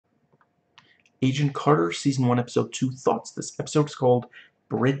Agent Carter, Season 1, Episode 2 thoughts. This episode is called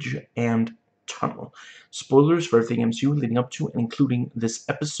Bridge and Tunnel. Spoilers for everything MCU leading up to and including this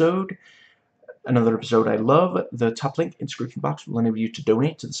episode. Another episode I love. The top link in the description box will enable you to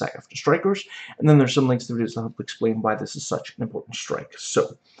donate to the SAG-AFTRA strikers, and then there's some links to videos to help explain why this is such an important strike.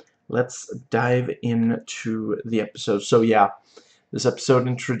 So, let's dive into the episode. So yeah, this episode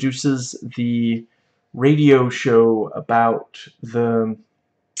introduces the radio show about the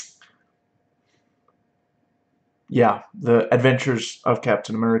adventures of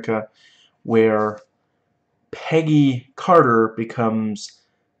Captain America, where Peggy Carter becomes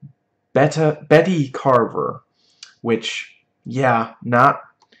Betty Carver, which, yeah, not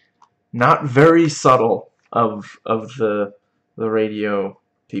very subtle of the radio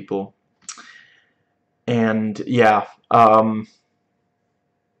people. And yeah,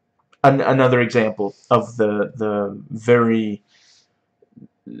 another example of the very,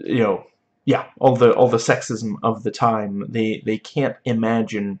 all the sexism of the time. They can't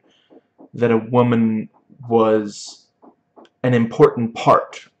imagine that a woman was an important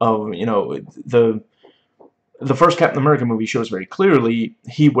part of, the first Captain America movie shows very clearly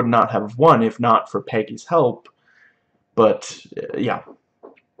he would not have won if not for Peggy's help. But yeah,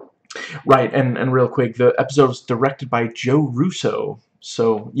 right. And real quick, the episode was directed by Joe Russo.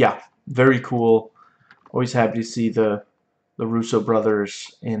 So yeah, very cool. Always happy to see the Russo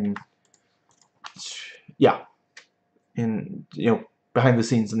brothers in behind the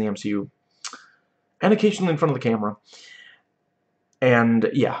scenes in the MCU, and occasionally in front of the camera. And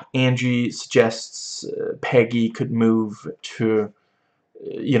yeah, Angie suggests Peggy could move to,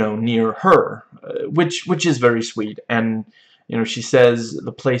 near her, which is very sweet. And she says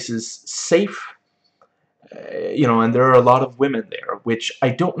the place is safe, and there are a lot of women there, which I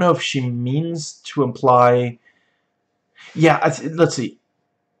don't know if she means to imply. Yeah, let's see.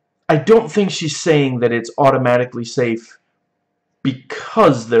 I don't think she's saying that it's automatically safe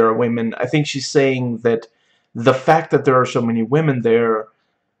because there are women. I think she's saying that the fact that there are so many women there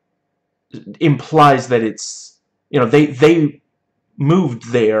implies that it's, they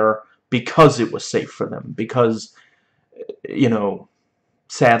moved there because it was safe for them, because,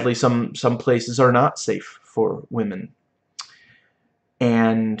 sadly some places are not safe for women.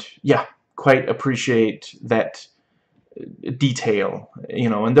 And yeah, quite appreciate that detail,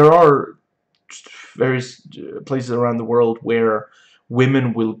 and there are various places around the world where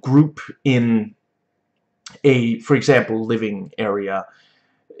women will group in a, for example, living area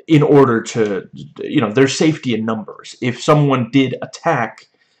in order to, there's safety in numbers. If someone did attack,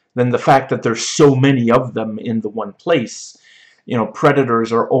 then the fact that there's so many of them in the one place,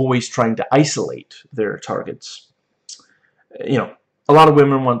 predators are always trying to isolate their targets. A lot of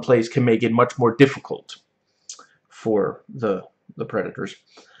women in one place can make it much more difficult for the predators.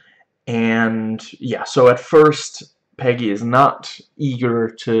 And yeah, so at first Peggy is not eager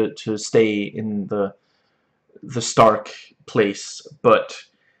to stay in the Stark place, but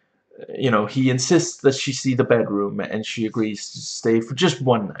he insists that she see the bedroom, and she agrees to stay for just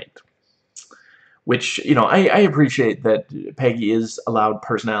one night. Which, I appreciate that Peggy is allowed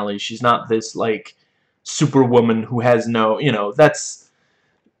personality. She's not this, like, superwoman who has no, that's...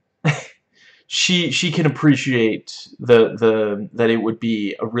 she can appreciate that it would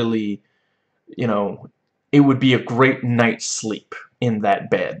be a really, it would be a great night's sleep in that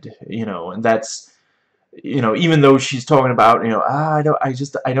bed, and that's... even though she's talking about,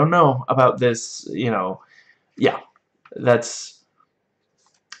 I don't know about this, yeah, that's,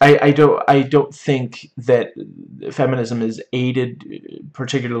 I don't think that feminism is aided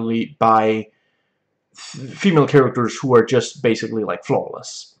particularly by female characters who are just basically, like,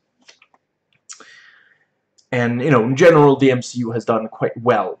 flawless. And, in general, the MCU has done quite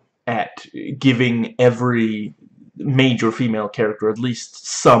well at giving every major female character at least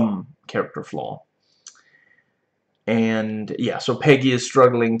some character flaw. And yeah, so Peggy is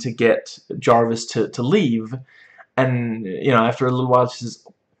struggling to get Jarvis to leave, and after a little while she says,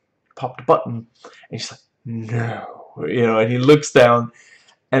 "Pop the button," and she's like, "No," and he looks down,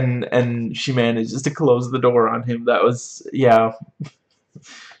 and she manages to close the door on him. That was, yeah,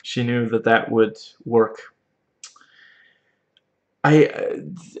 she knew that would work. I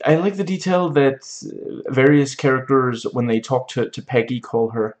like the detail that various characters, when they talk to Peggy, call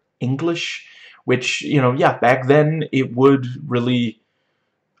her English. Which, yeah, back then it would really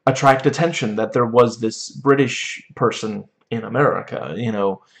attract attention that there was this British person in America. It's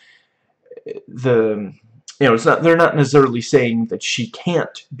not, they're not necessarily saying that she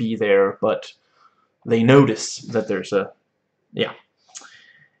can't be there, but they notice that there's a, yeah.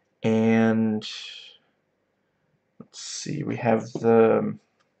 And let's see, we have the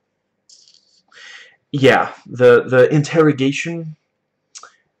yeah, the interrogation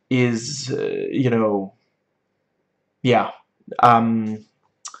is, you know, yeah. Um,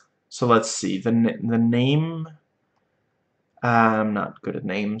 so let's see. The name. I'm not good at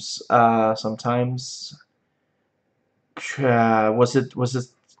names. Sometimes. Was it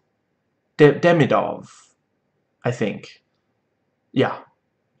Demidov? I think. Yeah.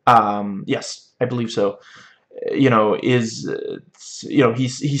 Yes, I believe so. You know, he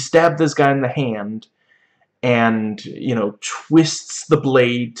stabbed this guy in the hand, and twists the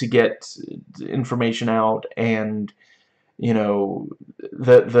blade to get information out, and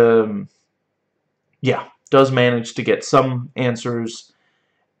the yeah, does manage to get some answers,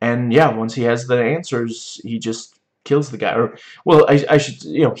 and yeah, once he has the answers, he just kills the guy. Or, well, I should,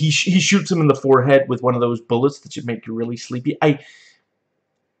 he shoots him in the forehead with one of those bullets that should make you really sleepy.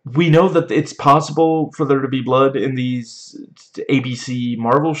 We know that it's possible for there to be blood in these ABC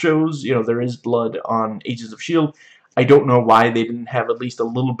Marvel shows. There is blood on Agents of S.H.I.E.L.D. I don't know why they didn't have at least a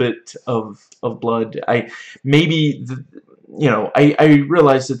little bit of blood. Maybe I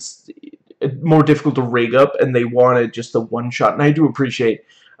realize it's more difficult to rig up, and they wanted just the one shot. And I do appreciate,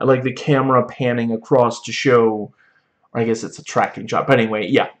 I like the camera panning across to show, or I guess it's a tracking shot. But anyway,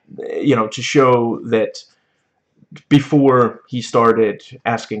 yeah, to show that before he started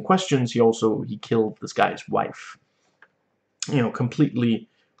asking questions, he killed this guy's wife. Completely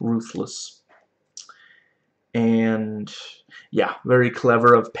ruthless. And yeah, very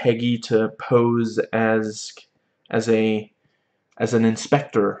clever of Peggy to pose as an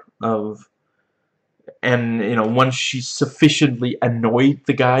inspector of, and once she's sufficiently annoyed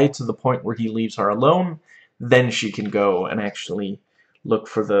the guy to the point where he leaves her alone, then she can go and actually look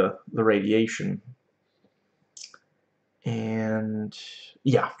for the radiation. And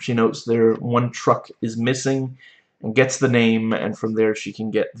yeah, she notes one truck is missing and gets the name, and from there she can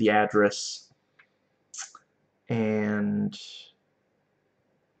get the address. And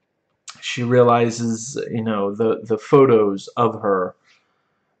she realizes, the photos of her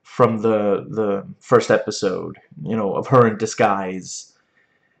from the first episode, of her in disguise,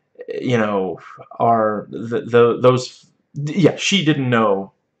 are those. Yeah, she didn't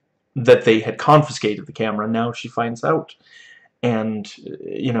know that they had confiscated the camera. Now she finds out, and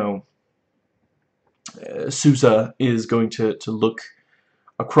Sousa is going to look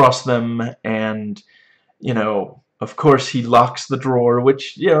across them, and of course he locks the drawer,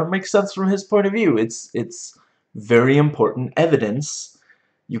 which makes sense from his point of view. It's very important evidence.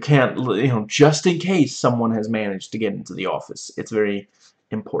 You can't, just in case someone has managed to get into the office, it's very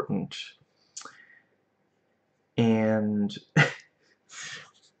important. And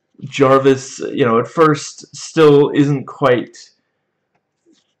Jarvis, at first still isn't quite,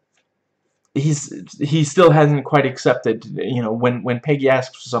 he still hasn't quite accepted, when Peggy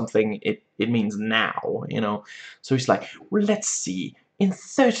asks for something, it means now, so he's like, well, let's see, in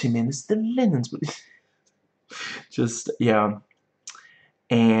 30 minutes the linens will just, yeah.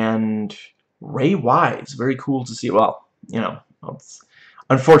 And Ray Wise, very cool to see. Well,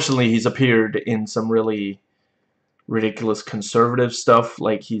 unfortunately he's appeared in some really ridiculous conservative stuff,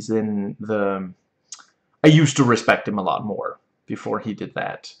 like he's in I used to respect him a lot more before he did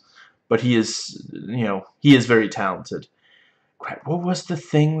that. But he is, he is very talented. Crap, what was the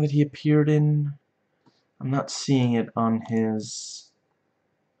thing that he appeared in? I'm not seeing it on his...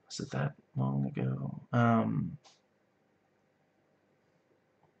 Was it that long ago?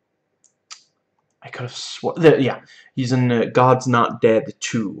 I could have sworn... Yeah, he's in God's Not Dead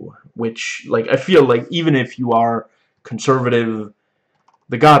 2, which, like, I feel like even if you are conservative,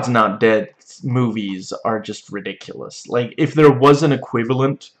 the God's Not Dead movies are just ridiculous. Like, if there was an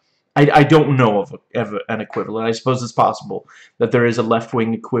equivalent... I don't know of an equivalent. I suppose it's possible that there is a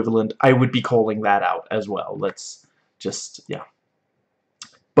left-wing equivalent. I would be calling that out as well. Let's just, yeah.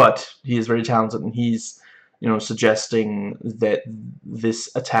 But he is very talented, and he's, suggesting that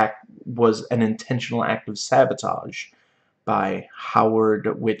this attack was an intentional act of sabotage by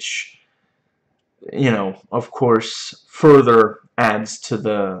Howard, which, of course, further adds to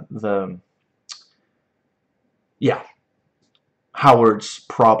the yeah, Howard's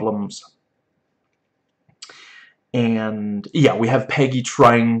problems. And yeah, we have Peggy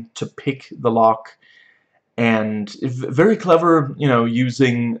trying to pick the lock, and very clever,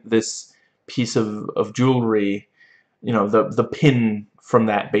 using this piece of jewelry, the pin from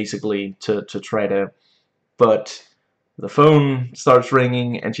that basically to try to, but the phone starts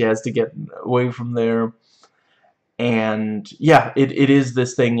ringing and she has to get away from there. And yeah, it is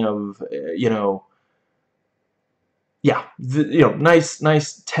this thing of, yeah,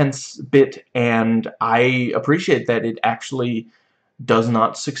 nice tense bit, and I appreciate that it actually does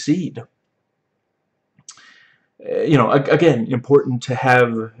not succeed. You know, again, important to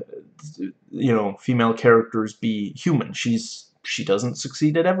have, you know, female characters be human. She doesn't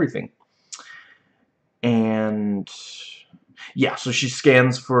succeed at everything. And yeah, so she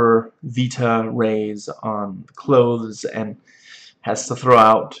scans for Vita rays on the clothes and has to throw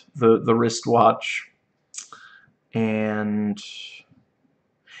out the wristwatch. And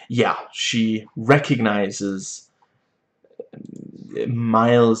yeah, she recognizes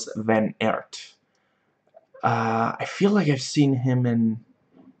Miles Van Aert. I feel like I've seen him in,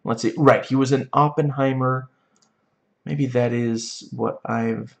 let's see, right, he was in Oppenheimer. Maybe that is what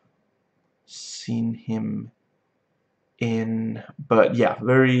I've seen him in. But yeah,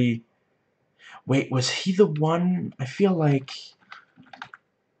 very... Wait, was he the one? I feel like...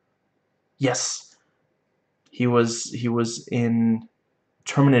 Yes, he was in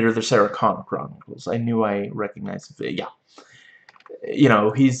Terminator: The Sarah Connor Chronicles. I knew I recognized it. Yeah. You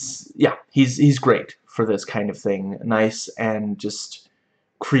know, he's great for this kind of thing. Nice and just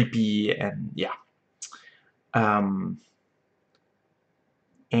creepy, and yeah.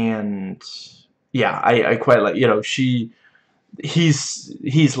 And yeah, I quite like, you know,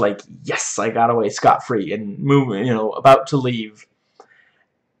 he's like, yes, I got away scot-free, and moving, you know, about to leave.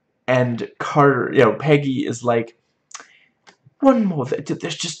 And Carter, you know, Peggy is like, one more thing,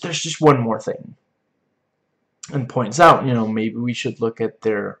 there's just one more thing. And points out, you know, maybe we should look at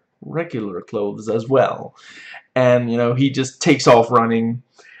their regular clothes as well. And, you know, he just takes off running,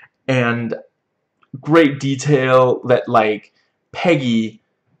 and great detail that, like, Peggy,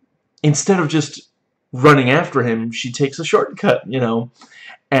 instead of just running after him, she takes a shortcut, you know,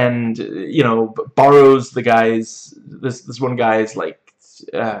 and, you know, borrows the guy's, this one guy's, like,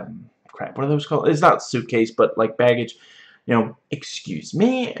 crap, what are those called? It's not suitcase, but, like, baggage, you know, excuse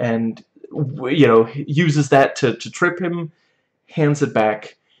me, and, you know, uses that to trip him, hands it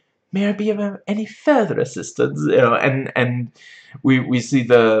back. May I be of any further assistance? You know, and we see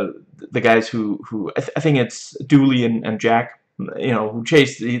the guys who I think it's Dooley and Jack, you know, who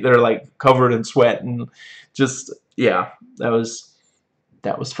chase. They're like covered in sweat, and just, yeah, that was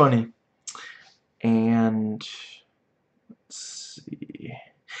funny. And let's see,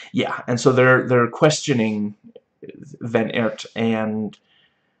 yeah, and so they're questioning Van Aert, and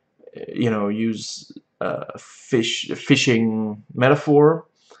you know, use fishing metaphor.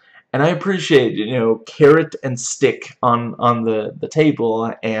 And I appreciate, you know, carrot and stick on the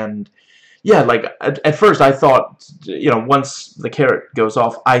table. And yeah, like at first I thought, you know, once the carrot goes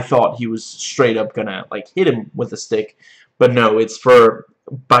off, I thought he was straight up gonna like hit him with a stick, but no, it's for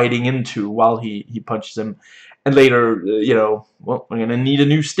biting into while he punches him. And later, you know, well, I'm gonna need a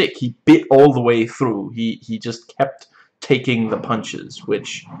new stick. He bit all the way through. He just kept taking the punches,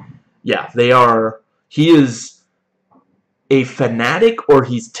 which, yeah, they are. He is a fanatic, or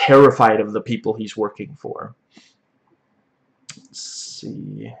he's terrified of the people he's working for. Let's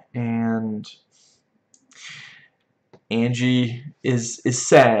see, and Angie is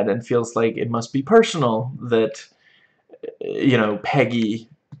sad and feels like it must be personal that, you know, Peggy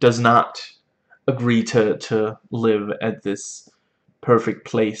does not agree to live at this perfect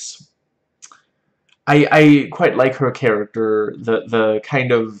place. I quite like her character, the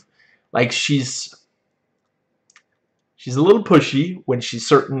kind of, like, she's a little pushy when she's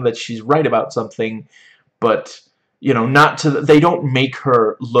certain that she's right about something, but, you know, not to, they don't make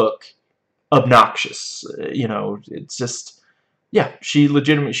her look obnoxious. You know, it's just, yeah, she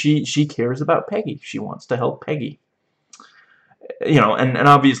legitimately, she cares about Peggy. She wants to help Peggy. You know, and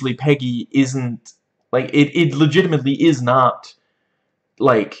obviously Peggy isn't, like, it legitimately is not,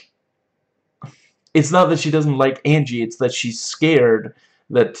 like, it's not that she doesn't like Angie, it's that she's scared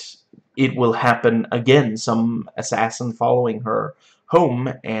that it will happen again, some assassin following her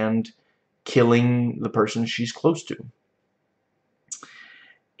home and killing the person she's close to.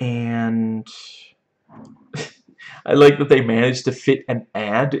 And I like that they managed to fit an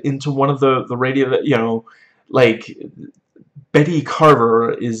ad into one of the radio that, you know, like, Betty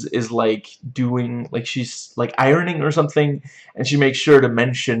Carver is like doing, like, she's like ironing or something, and she makes sure to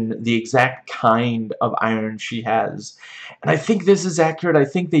mention the exact kind of iron she has. And I think this is accurate. I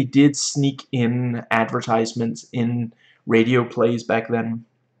think they did sneak in advertisements in radio plays back then.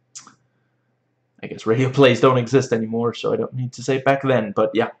 I guess radio plays don't exist anymore, so I don't need to say back then,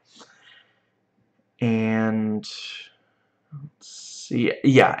 but yeah. And let's see,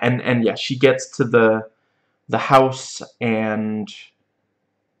 yeah, and yeah, she gets to the house, and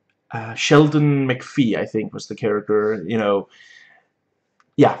Sheldon McPhee, I think, was the character, you know,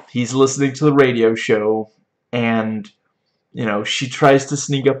 yeah, he's listening to the radio show, and, you know, she tries to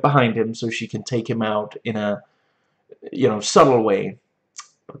sneak up behind him so she can take him out in a, you know, subtle way,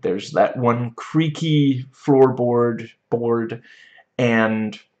 But there's that one creaky floorboard board,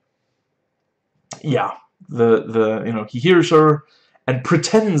 and yeah, he hears her and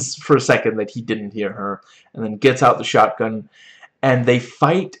pretends for a second that he didn't hear her, and then gets out the shotgun, and they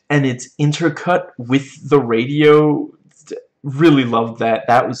fight, and it's intercut with the radio. Really loved that.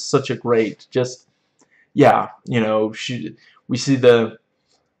 That was such a great, just, yeah, we see the,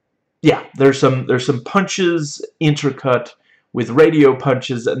 yeah, there's some punches intercut with radio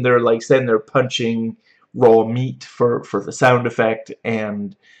punches, and they're like saying they're punching raw meat for the sound effect,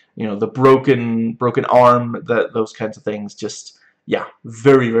 and the broken arm, those kinds of things. Just, yeah,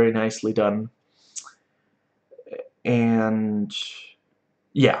 very, very nicely done. And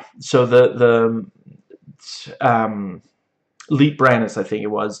yeah, so the Leet Brannis, I think it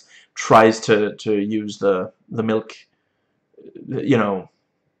was, tries to use the milk,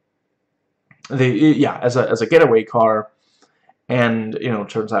 as a getaway car, and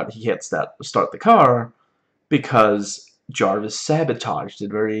turns out he can't start the car because Jarvis sabotaged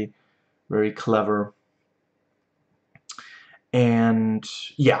it. Very, very clever. And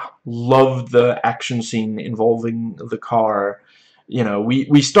yeah, loved the action scene involving the car.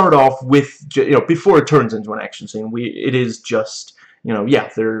 We start off with, before it turns into an action scene, it is just, yeah,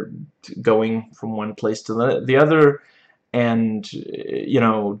 they're going from one place to the other, and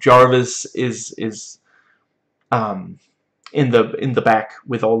Jarvis is in the back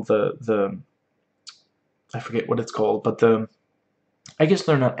with all the I forget what it's called, but I guess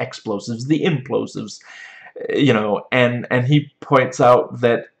they're not explosives, the implosives, and he points out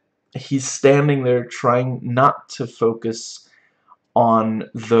that he's standing there trying not to focus on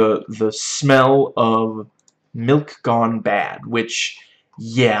the smell of milk gone bad, which,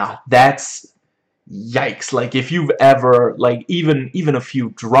 yeah, that's yikes. Like, if you've ever, like, even a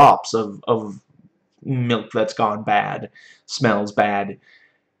few drops of milk that's gone bad smells bad.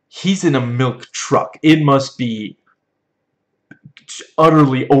 He's in a milk truck. It must be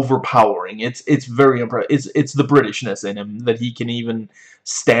utterly overpowering. It's very impressive. It's the Britishness in him that he can even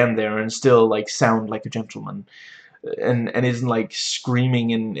stand there and still, like, sound like a gentleman, and isn't, like,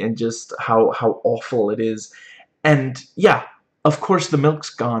 screaming and just how awful it is. And yeah, of course the milk's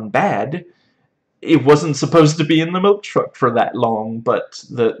gone bad. It wasn't supposed to be in the milk truck for that long, but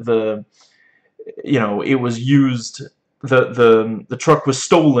it was used. The truck was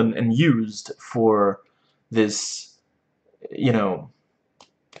stolen and used for this,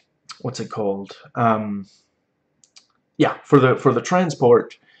 what's it called? Yeah, for the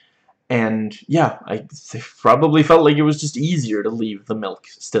transport. And yeah, I probably felt like it was just easier to leave the milk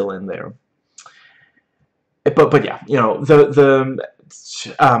still in there. But yeah,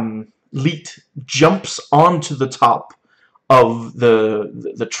 Leet jumps onto the top of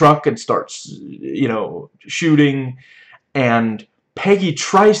the truck and starts, shooting, and Peggy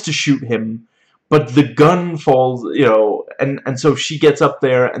tries to shoot him, but the gun falls, and so she gets up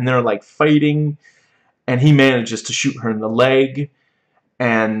there, and they're, like, fighting, and he manages to shoot her in the leg,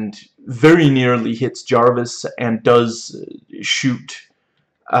 and very nearly hits Jarvis, and does shoot,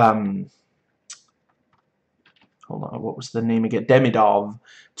 hold on, what was the name again? Demidov,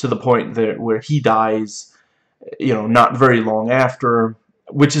 to the point where he dies, not very long after,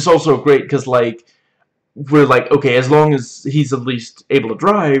 which is also great, because, like, we're like, okay, as long as he's at least able to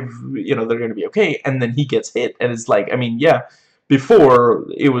drive, they're gonna be okay, and then he gets hit, and it's like, I mean, yeah, before,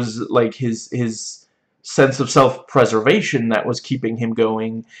 it was, like, his sense of self-preservation that was keeping him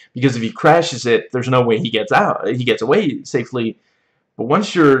going, because if he crashes it, there's no way he gets away safely, but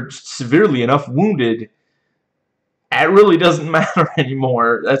once you're severely enough wounded, it really doesn't matter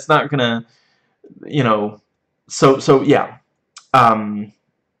anymore. That's not gonna, so yeah,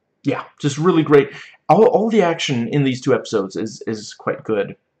 yeah, just really great. All the action in these two episodes is quite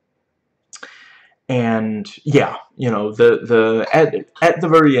good. And yeah, at the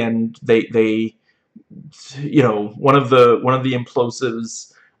very end, they one of the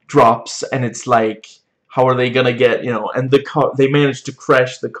implosives drops, and it's like, how are they gonna get, and the car, they managed to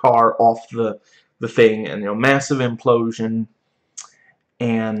crash the car off the thing, and massive implosion,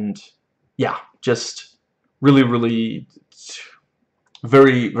 and yeah, just really, really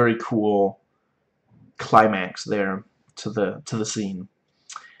very, very cool climax there to the scene.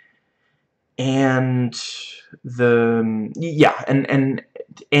 And and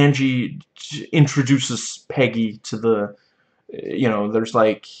Angie introduces Peggy to the, there's,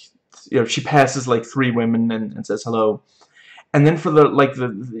 like, she passes, like, 3 women and says hello, and then for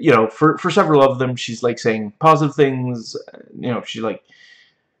for several of them, she's, like, saying positive things, she, like,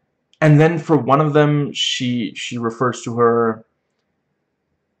 and then for one of them, she refers to her,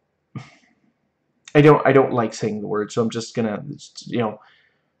 I don't like saying the word, so I'm just gonna,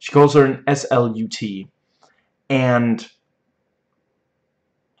 She calls her an SLUT. And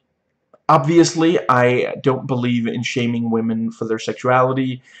obviously, I don't believe in shaming women for their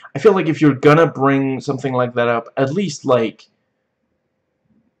sexuality. I feel like if you're gonna bring something like that up, at least, like,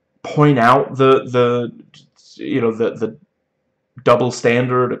 point out the you know, the double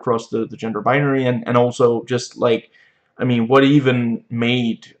standard across the gender binary, and also just, like, I mean, what even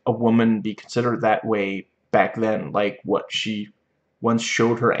made a woman be considered that way back then? Like, what, she once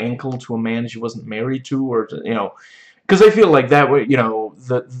showed her ankle to a man she wasn't married to, or, you know, because I feel like that way, you know,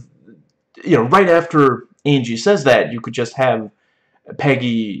 right after Angie says that, you could just have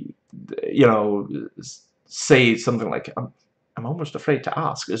Peggy, you know, say something like, I'm almost afraid to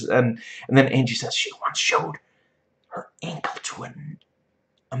ask," and then Angie says she once showed her ankle to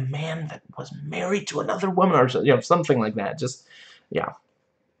a man that was married to another woman, or, you know, something like that. Just, yeah.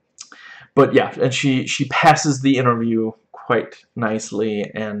 But yeah, and she passes the interview quite nicely,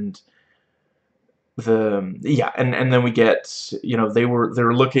 and and then we get, you know,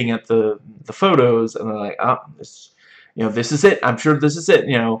 they're looking at the photos, and they're like, oh, this, you know, this is it. I'm sure this is it.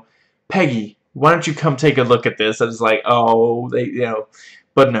 You know, Peggy, why don't you come take a look at this? I was like, oh, they, you know,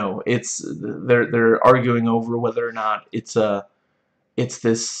 but no, they're arguing over whether or not it's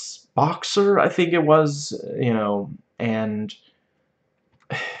this boxer, I think it was, you know, and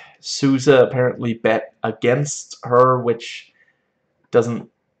Sousa apparently bet against her, which doesn't,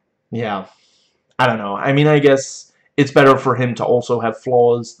 yeah, I don't know. I mean, I guess it's better for him to also have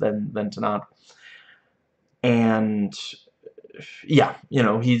flaws than to not. And yeah, you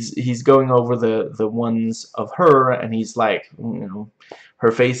know, he's going over the ones of her, and he's like, you know,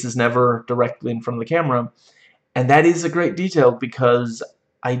 her face is never directly in front of the camera. And that is a great detail, because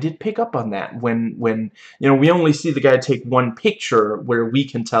I did pick up on that when you know, we only see the guy take one picture where we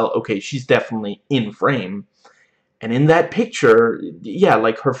can tell, okay, she's definitely in frame. And in that picture, yeah,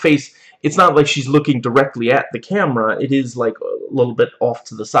 like, her face, it's not like she's looking directly at the camera. It is like a little bit off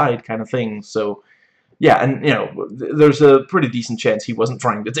to the side kind of thing. So yeah, and, you know, there's a pretty decent chance he wasn't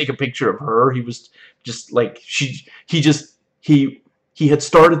trying to take a picture of her. He was just like, he had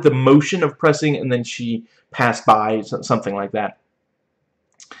started the motion of pressing, and then she passed by, something like that.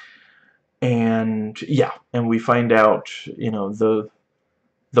 And yeah, and we find out, you know,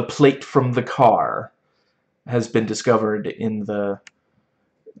 the plate from the car has been discovered in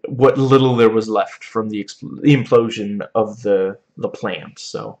what little there was left from the implosion of the plant.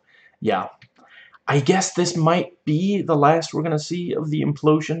 So yeah, I guess this might be the last we're gonna see of the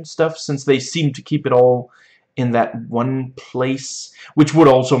implosion stuff, since they seem to keep it all in that one place, which would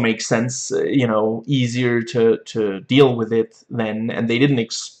also make sense, you know, easier to deal with it then, and they didn't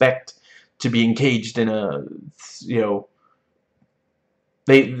expect to be engaged in a, you know,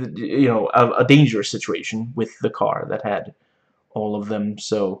 you know, a dangerous situation with the car that had all of them.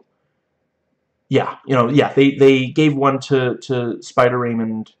 So yeah, you know, yeah, they gave one to Spider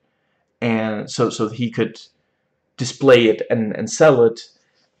Raymond, and so he could display it and sell it,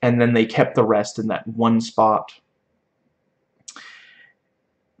 and then they kept the rest in that one spot.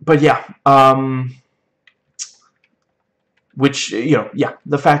 But yeah, which, you know, yeah,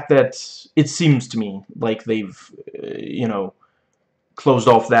 the fact that it seems to me like they've, you know, closed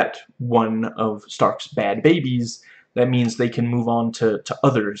off that one of Stark's bad babies, that means they can move on to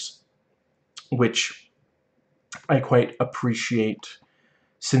others, which I quite appreciate,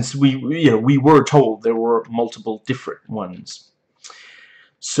 since you know, we were told there were multiple different ones.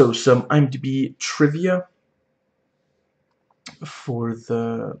 So some IMDb trivia for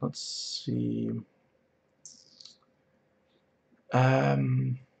the, let's see,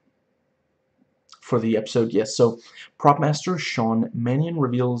 for the episode, yes. So, prop master Sean Mannion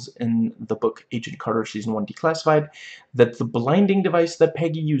reveals in the book Agent Carter Season 1 Declassified that the blinding device that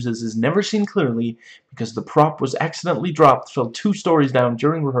Peggy uses is never seen clearly because the prop was accidentally dropped, fell 2 stories down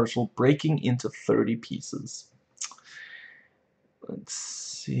during rehearsal, breaking into 30 pieces. Let's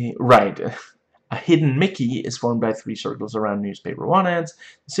see. Right. A hidden Mickey is formed by 3 circles around newspaper want ads.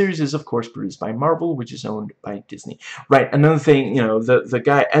 The series is, of course, produced by Marvel, which is owned by Disney. Right, another thing, you know, the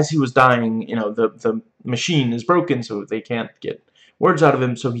guy, as he was dying, you know, the machine is broken, so they can't get words out of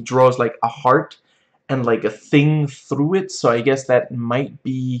him, so he draws, like, a heart and, like, a thing through it, so I guess that might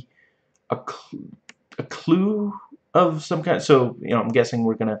be a clue of some kind. So, you know, I'm guessing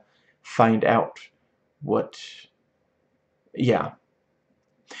we're gonna find out what... Yeah.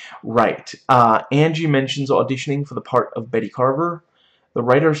 Right. Angie mentions auditioning for the part of Betty Carver. The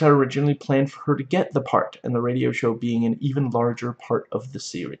writers had originally planned for her to get the part, and the radio show being an even larger part of the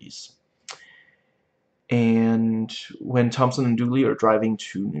series. And when Thompson and Dooley are driving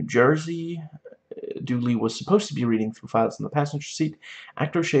to New Jersey, Dooley was supposed to be reading through files in the passenger seat,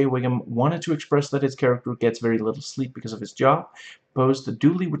 actor Shea Wiggum wanted to express that his character gets very little sleep because of his job, proposed that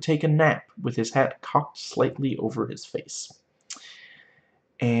Dooley would take a nap with his hat cocked slightly over his face.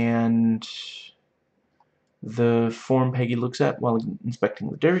 And the form Peggy looks at while inspecting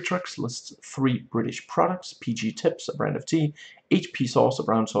the dairy trucks lists 3 British products: PG Tips, a brand of tea; HP Sauce, a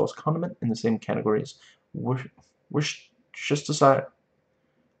brown sauce condiment, in the same category as Worcestershire.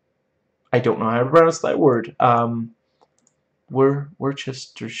 I don't know how to pronounce that word.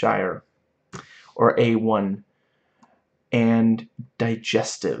 Worcestershire, or A1, and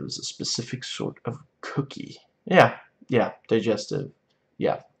digestives, a specific sort of cookie. Yeah, digestive.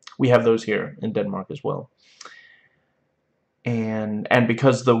 Yeah, we have those here in Denmark as well. And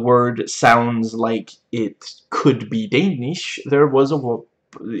because the word sounds like it could be Danish, there was a,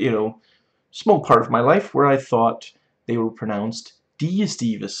 you know, small part of my life where I thought they were pronounced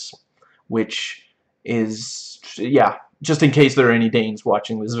digestives, which is, yeah, just in case there are any Danes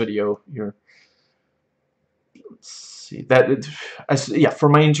watching this video, let's see, that, yeah, for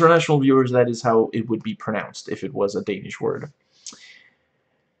my international viewers, that is how it would be pronounced if it was a Danish word.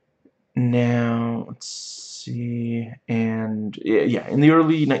 Now, let's see, and yeah, in the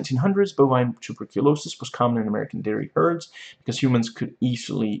early 1900s, bovine tuberculosis was common in American dairy herds because humans could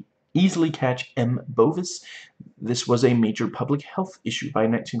easily catch M. bovis. This was a major public health issue. By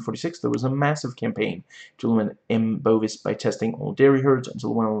 1946, there was a massive campaign to eliminate M. bovis by testing all dairy herds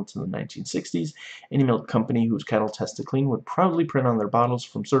until well into the 1960s. Any milk company whose cattle tested clean would proudly print on their bottles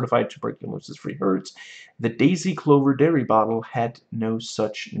from certified tuberculosis-free herds. The Daisy Clover dairy bottle had no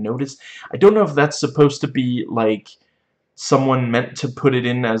such notice. I don't know if that's supposed to be like someone meant to put it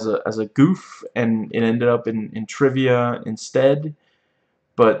in as a goof and it ended up in trivia instead.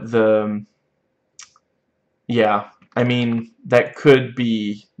 But yeah, I mean, that could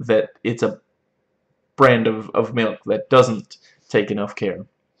be that it's a brand of milk that doesn't take enough care.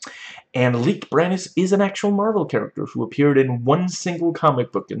 And Leek Brannis is an actual Marvel character who appeared in one single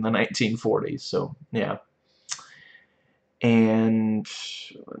comic book in the 1940s, so yeah. And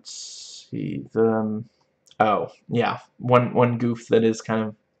let's see, oh, yeah, one goof that is kind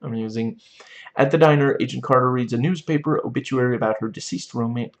of amusing. At the diner, Agent Carter reads a newspaper obituary about her deceased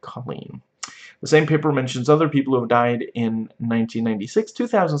roommate, Colleen. The same paper mentions other people who have died in 1996,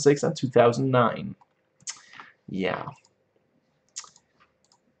 2006, and 2009. Yeah.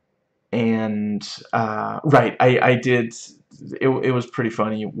 And, right, I did, it was pretty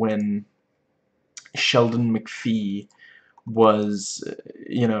funny when Sheldon McPhee was,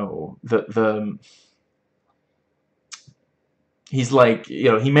 you know, he's like,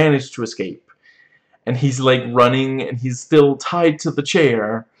 you know, he managed to escape. And he's like running, and he's still tied to the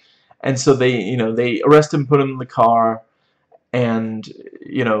chair. And so they, you know, they arrest him, put him in the car, and,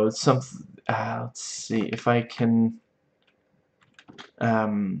 you know, let's see if I can,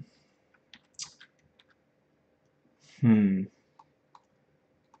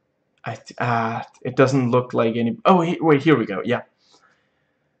 it doesn't look like any, oh, wait, here we go, yeah.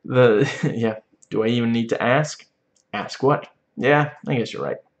 Yeah, do I even need to ask? Ask what? Yeah, I guess you're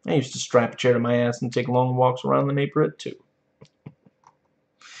right. I used to strap a chair to my ass and take long walks around the neighborhood, too.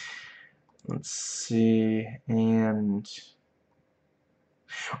 Let's see, and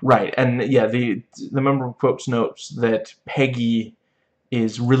right, and yeah, the member of quotes notes that Peggy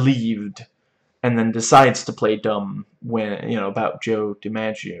is relieved and then decides to play dumb when, you know, about Joe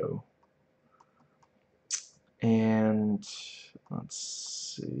DiMaggio. And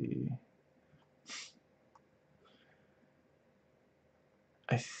let's see,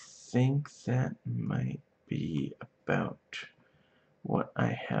 I think that might be about what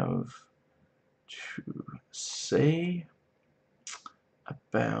I have to say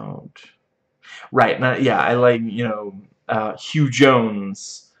about, right, now, yeah, I like, you know, Hugh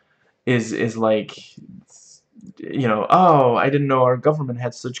Jones is like, you know, oh, I didn't know our government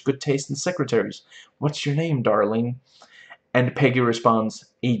had such good taste in secretaries. What's your name, darling? And Peggy responds,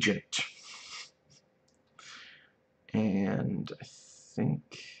 Agent. And I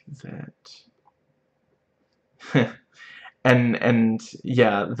think that and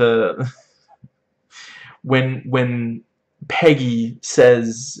yeah, the when Peggy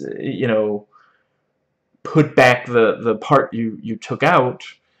says, you know, put back the part you took out,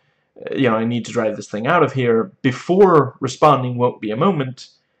 you know, I need to drive this thing out of here, before responding won't be a moment,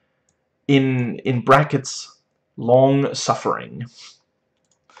 in brackets, long suffering.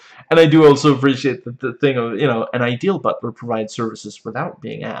 And I do also appreciate the thing of, you know, an ideal butler provides services without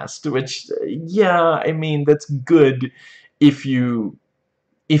being asked, which, yeah, I mean, that's good if you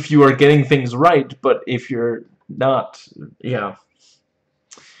are getting things right, but if you're not, yeah.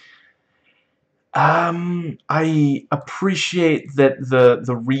 I appreciate that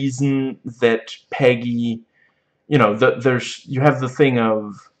the reason that Peggy, you know, you have the thing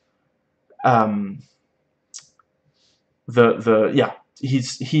of um yeah,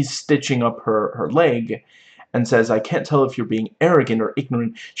 he's stitching up her leg and says, I can't tell if you're being arrogant or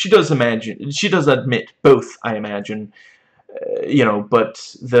ignorant. She does admit both, I imagine, you know,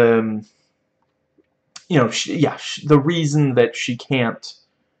 but you know, the reason that she can't,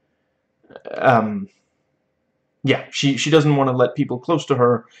 um, yeah, she doesn't want to let people close to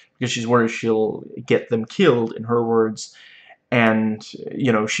her because she's worried she'll get them killed, in her words, and,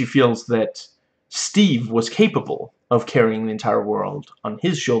 you know, she feels that Steve was capable of carrying the entire world on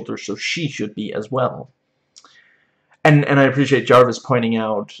his shoulders, so she should be as well. And I appreciate Jarvis pointing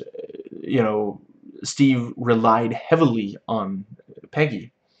out, you know, Steve relied heavily on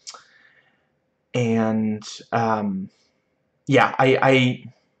Peggy. And, yeah, I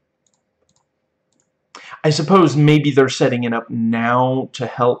suppose maybe they're setting it up now to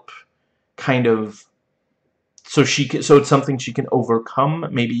help kind of, so it's something she can overcome,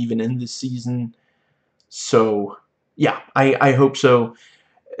 maybe even in this season. So, yeah, I hope so.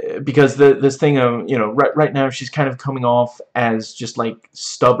 Because this thing of, you know, right now she's kind of coming off as just like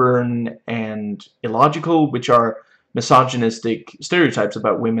stubborn and illogical, which are misogynistic stereotypes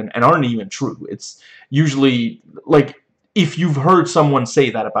about women and aren't even true. It's usually like, if you've heard someone say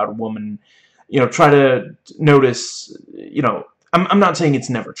that about a woman, you know, try to notice, you know, I'm not saying it's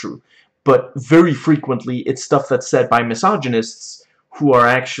never true, but very frequently it's stuff that's said by misogynists who are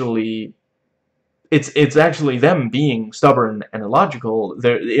actually, it's actually them being stubborn and illogical,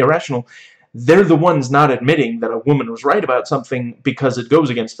 they're irrational. They're the ones not admitting that a woman was right about something because it goes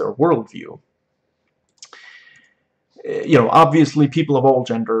against their worldview. You know, obviously people of all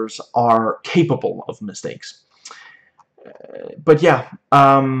genders are capable of mistakes. But yeah,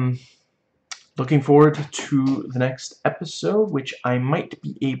 looking forward to the next episode, which I might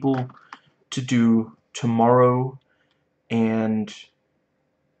be able to do tomorrow, and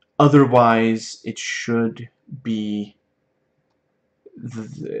otherwise it should be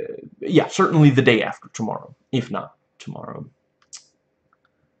yeah, certainly the day after tomorrow, if not tomorrow.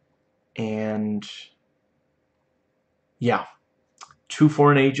 And yeah, 2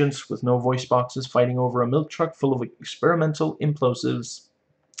 foreign agents with no voice boxes fighting over a milk truck full of experimental implosives.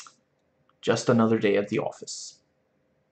 Just another day at the office.